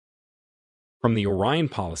From the Orion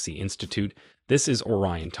Policy Institute, this is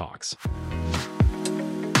OrionTalks.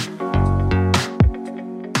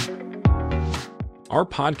 Our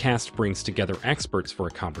podcast brings together experts for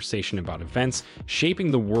a conversation about events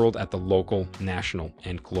shaping the world at the local, national,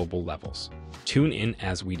 and global levels. Tune in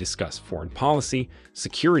as we discuss foreign policy,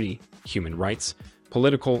 security, human rights,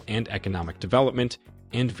 political and economic development,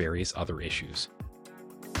 and various other issues.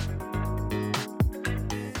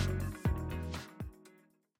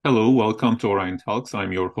 Hello, welcome to OrionTalks.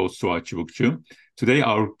 I'm your host, Suat Cubukcu. Today,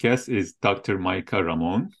 our guest is Dr. Meike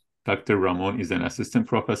Ramon. Dr. Ramon is an assistant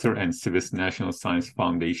professor and Swiss National Science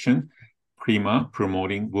Foundation, PRIMA,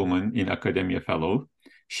 Promoting Women in Academia Fellow.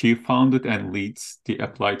 She founded and leads the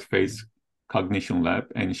Applied Face Cognition Lab,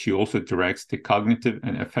 and she also directs the Cognitive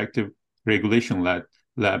and Affective Regulation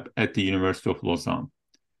Lab at the University of Lausanne.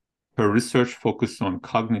 Her research focused on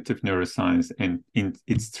cognitive neuroscience and in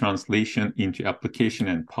its translation into application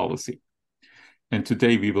and policy. And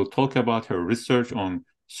today we will talk about her research on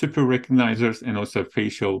super recognizers and also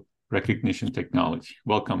facial recognition technology.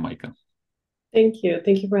 Welcome, Meike. Thank you.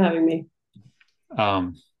 Thank you for having me.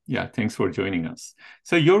 Thanks for joining us.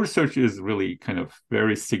 So your research is really kind of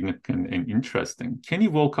very significant and interesting. Can you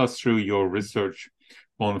walk us through your research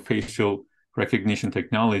on facial recognition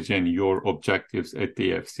technology and your objectives at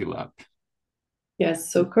the AFC lab?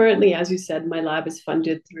 Yes, so currently, as you said, my lab is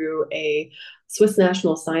funded through a Swiss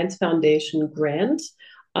National Science Foundation grant,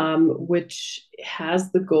 which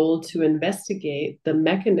has the goal to investigate the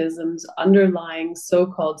mechanisms underlying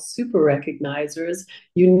so-called super recognizers,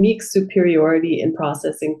 unique superiority in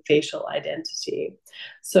processing facial identity.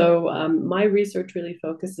 So my research really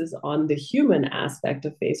focuses on the human aspect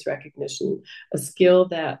of face recognition, a skill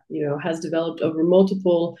that has developed over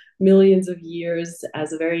multiple millions of years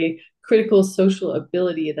as a very critical social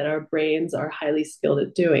ability that our brains are highly skilled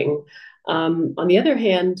at doing. On the other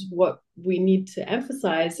hand, what we need to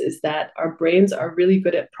emphasize is that our brains are really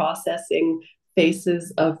good at processing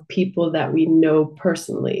faces of people that we know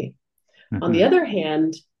personally. Mm-hmm. On the other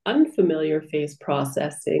hand, unfamiliar face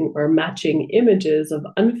processing or matching images of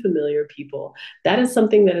unfamiliar people, that is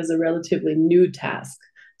something that is a relatively new task.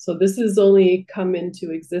 So this has only come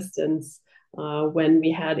into existence when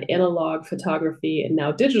we had analog photography and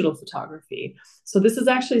now digital photography. So this is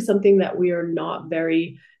actually something that we are not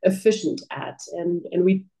very efficient at. And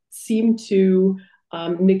we seem to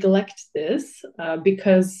neglect this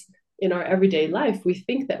because in our everyday life, we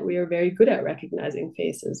think that we are very good at recognizing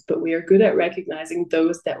faces, but we are good at recognizing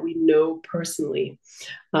those that we know personally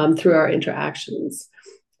through our interactions.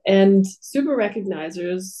 And super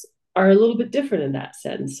recognizers are a little bit different in that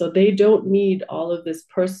sense. So they don't need all of this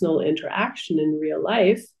personal interaction in real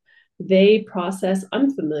life. They process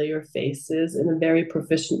unfamiliar faces in a very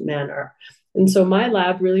proficient manner. And so my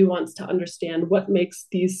lab really wants to understand what makes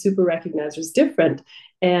these super recognizers different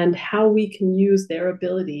and how we can use their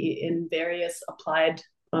ability in various applied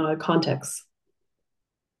contexts.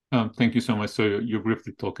 Thank you so much. So you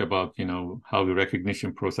briefly talk about, how the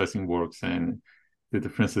recognition processing works and the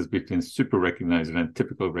differences between super recognizer and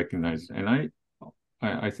typical recognizer. And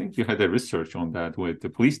I think you had a research on that with the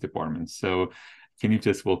police department. So can you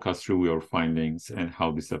just walk us through your findings and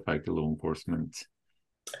how this affects law enforcement?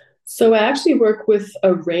 So I actually work with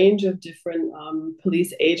a range of different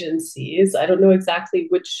police agencies. I don't know exactly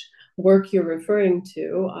which work you're referring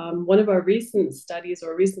to. One of our recent studies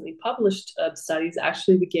or recently published studies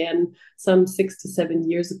actually began some 6 to 7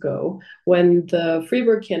 years ago when the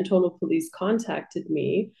Freiburg Cantonal Police contacted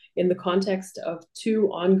me in the context of 2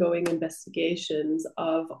 ongoing investigations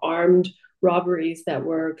of armed robberies that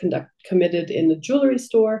were committed in a jewelry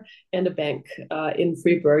store and a bank in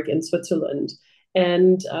Freiburg in Switzerland.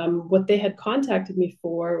 And what they had contacted me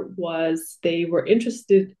for was they were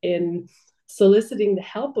interested in soliciting the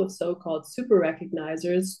help of so-called super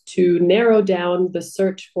recognizers to narrow down the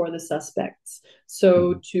search for the suspects.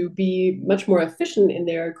 So to be much more efficient in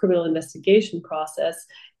their criminal investigation process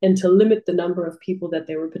and to limit the number of people that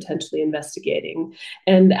they were potentially investigating.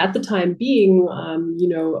 And at the time being,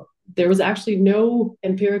 there was actually no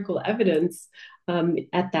empirical evidence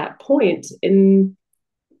at that point in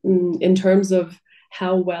terms of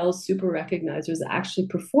how well super recognizers actually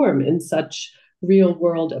perform in such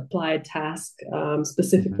real-world applied task,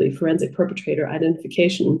 specifically forensic perpetrator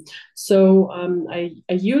identification. So I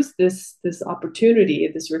used this opportunity,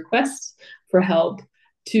 this request for help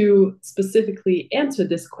to specifically answer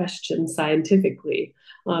this question scientifically.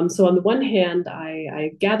 So on the one hand,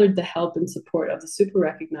 I gathered the help and support of the super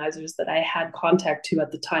recognizers that I had contact to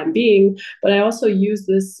at the time being, but I also used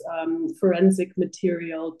this forensic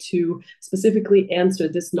material to specifically answer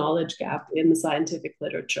this knowledge gap in the scientific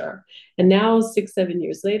literature. And now, 6, 7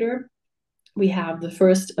 years later, we have the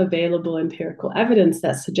first available empirical evidence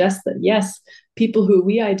that suggests that, yes, people who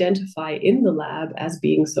we identify in the lab as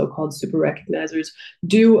being so-called super recognizers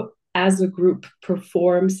do, as a group,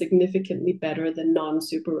 perform significantly better than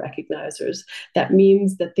non-super recognizers. That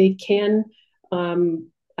means that they can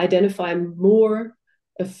identify more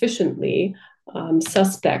efficiently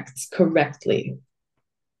suspects correctly.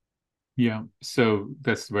 Yeah, so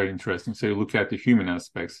that's very interesting. So you look at the human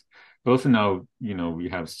aspects. But also now, we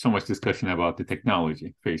have so much discussion about the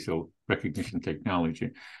technology, facial recognition technology.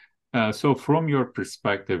 So from your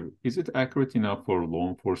perspective, is it accurate enough for law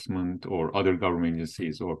enforcement or other government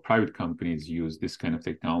agencies or private companies use this kind of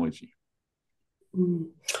technology?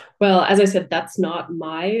 Well, as I said, that's not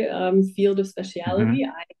my field of speciality.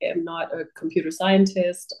 Mm-hmm. I am not a computer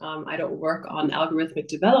scientist. I don't work on algorithmic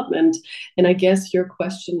development. And I guess your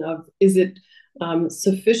question of, is it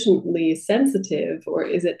sufficiently sensitive or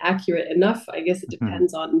is it accurate enough? I guess it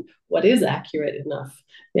depends on what is accurate enough.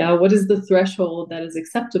 Yeah, what is the threshold that is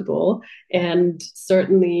acceptable? And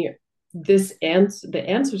certainly the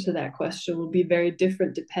answer to that question will be very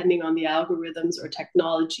different depending on the algorithms or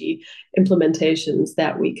technology implementations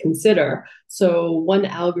that we consider. So one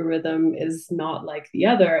algorithm is not like the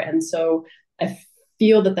other. And so I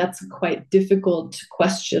feel that that's a quite difficult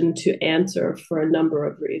question to answer for a number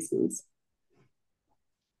of reasons.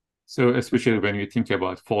 So especially when you think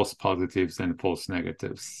about false positives and false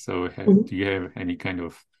negatives. So do you have any kind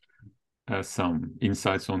of some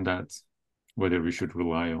insights on that, whether we should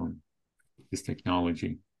rely on this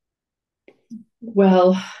technology?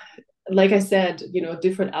 Well, like I said,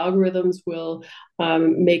 different algorithms will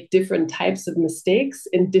make different types of mistakes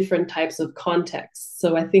in different types of contexts.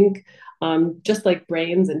 So I think just like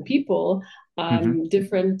brains and people,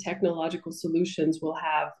 different technological solutions will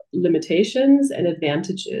have limitations and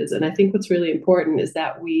advantages. And I think what's really important is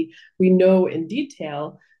that we know in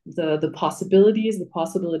detail the possibilities, the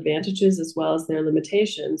possible advantages, as well as their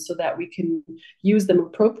limitations, so that we can use them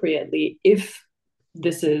appropriately if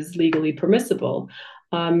this is legally permissible.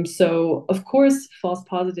 So, of course, false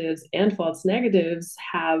positives and false negatives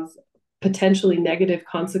have potentially negative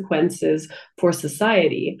consequences for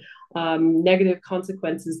society. Negative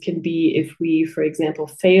consequences can be if we, for example,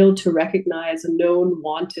 fail to recognize a known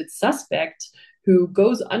wanted suspect who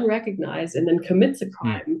goes unrecognized and then commits a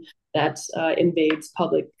crime that invades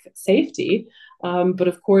public safety. But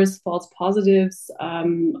of course, false positives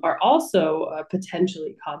are also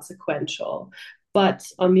potentially consequential. But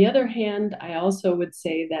on the other hand, I also would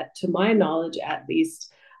say that, to my knowledge at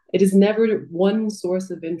least, it is never one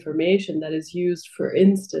source of information that is used, for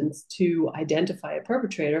instance, to identify a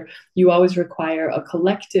perpetrator. You always require a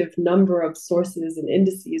collective number of sources and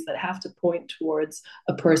indices that have to point towards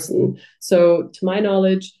a person. So, to my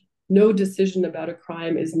knowledge, no decision about a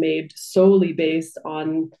crime is made solely based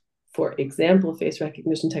on, for example, face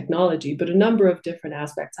recognition technology, but a number of different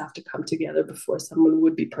aspects have to come together before someone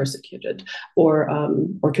would be persecuted or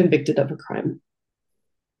convicted of a crime.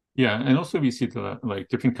 Yeah, and also we see that like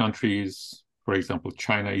different countries, for example,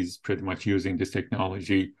 China is pretty much using this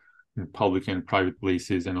technology in public and private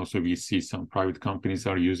places, and also we see some private companies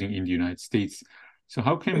are using in the United States. So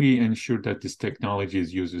how can we ensure that this technology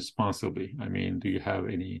is used responsibly? I mean, do you have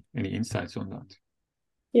any insights on that?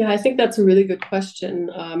 Yeah, I think that's a really good question,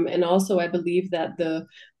 and also I believe that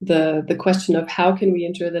the question of how can we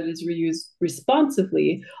ensure that it is reused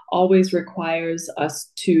responsibly always requires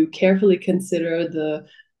us to carefully consider the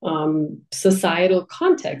societal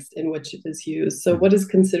context in which it is used. So, what is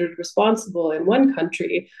considered responsible in one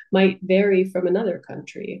country might vary from another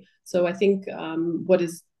country. So, I think what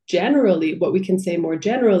we can say more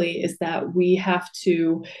generally is that we have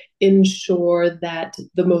to ensure that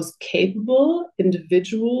the most capable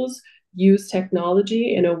individuals use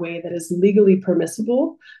technology in a way that is legally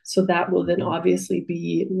permissible. So that will then obviously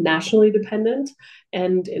be nationally dependent.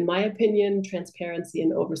 And in my opinion, transparency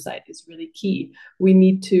and oversight is really key. We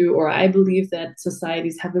need to, or I believe that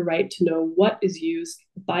societies have the right to know what is used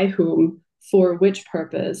by whom, for which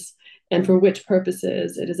purpose, and for which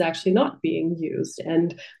purposes it is actually not being used.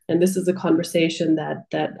 And this is a conversation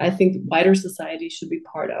that I think wider society should be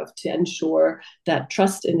part of, to ensure that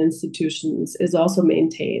trust in institutions is also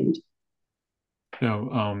maintained.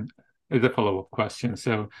 So, as a follow-up question,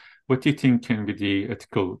 so what do you think can be the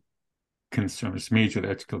ethical concerns, major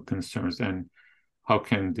ethical concerns, and how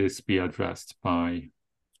can this be addressed by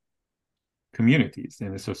communities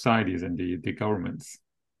and the societies and the governments?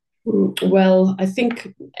 Well, I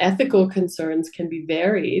think ethical concerns can be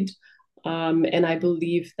varied. And I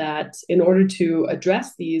believe that in order to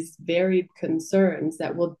address these varied concerns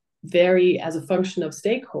that will vary as a function of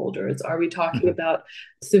stakeholders. Are we talking about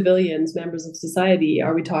civilians, members of society?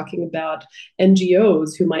 Are we talking about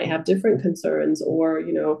NGOs who might have different concerns, or,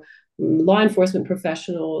 you know, law enforcement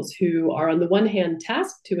professionals who are on the one hand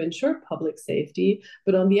tasked to ensure public safety,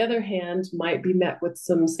 but on the other hand might be met with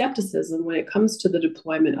some skepticism when it comes to the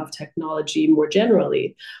deployment of technology more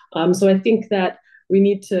generally. So I think that we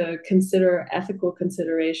need to consider ethical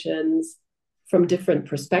considerations from different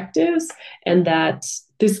perspectives, and that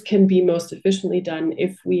this can be most efficiently done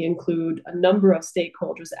if we include a number of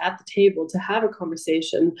stakeholders at the table to have a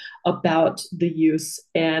conversation about the use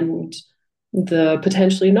and the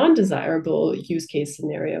potentially non-desirable use case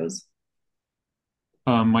scenarios.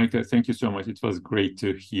 Meike, thank you so much. It was great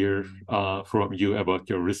to hear from you about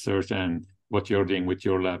your research and what you're doing with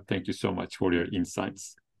your lab. Thank you so much for your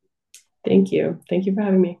insights. Thank you. Thank you for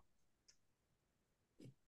having me.